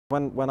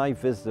When I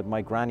visited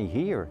my granny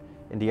here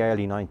in the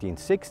early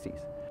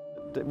 1960s,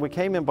 we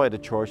came in by the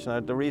church. Now,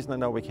 the reason I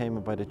know we came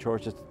in by the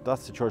church is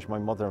that's the church my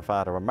mother and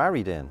father were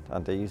married in,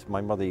 and my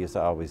mother used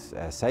to always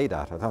say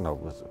that. I don't know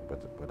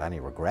with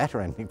any regret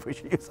or anything, but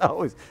she used to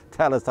always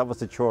tell us that was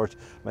the church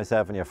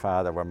myself and your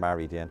father were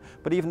married in.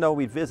 But even though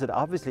we'd visit,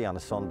 obviously on a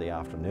Sunday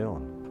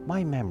afternoon,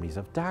 my memories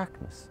of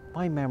darkness,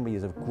 my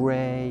memories of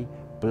grey,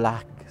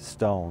 black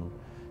stone,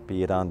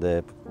 be it on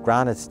the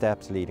granite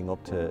steps leading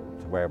up to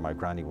where my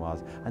granny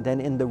was, and then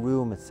in the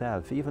room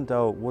itself, even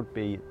though it would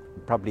be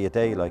probably a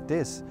day like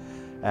this,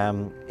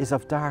 is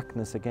of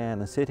darkness again,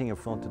 and sitting in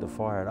front of the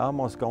fire,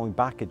 almost going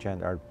back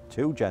or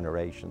 2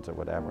 generations or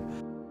whatever.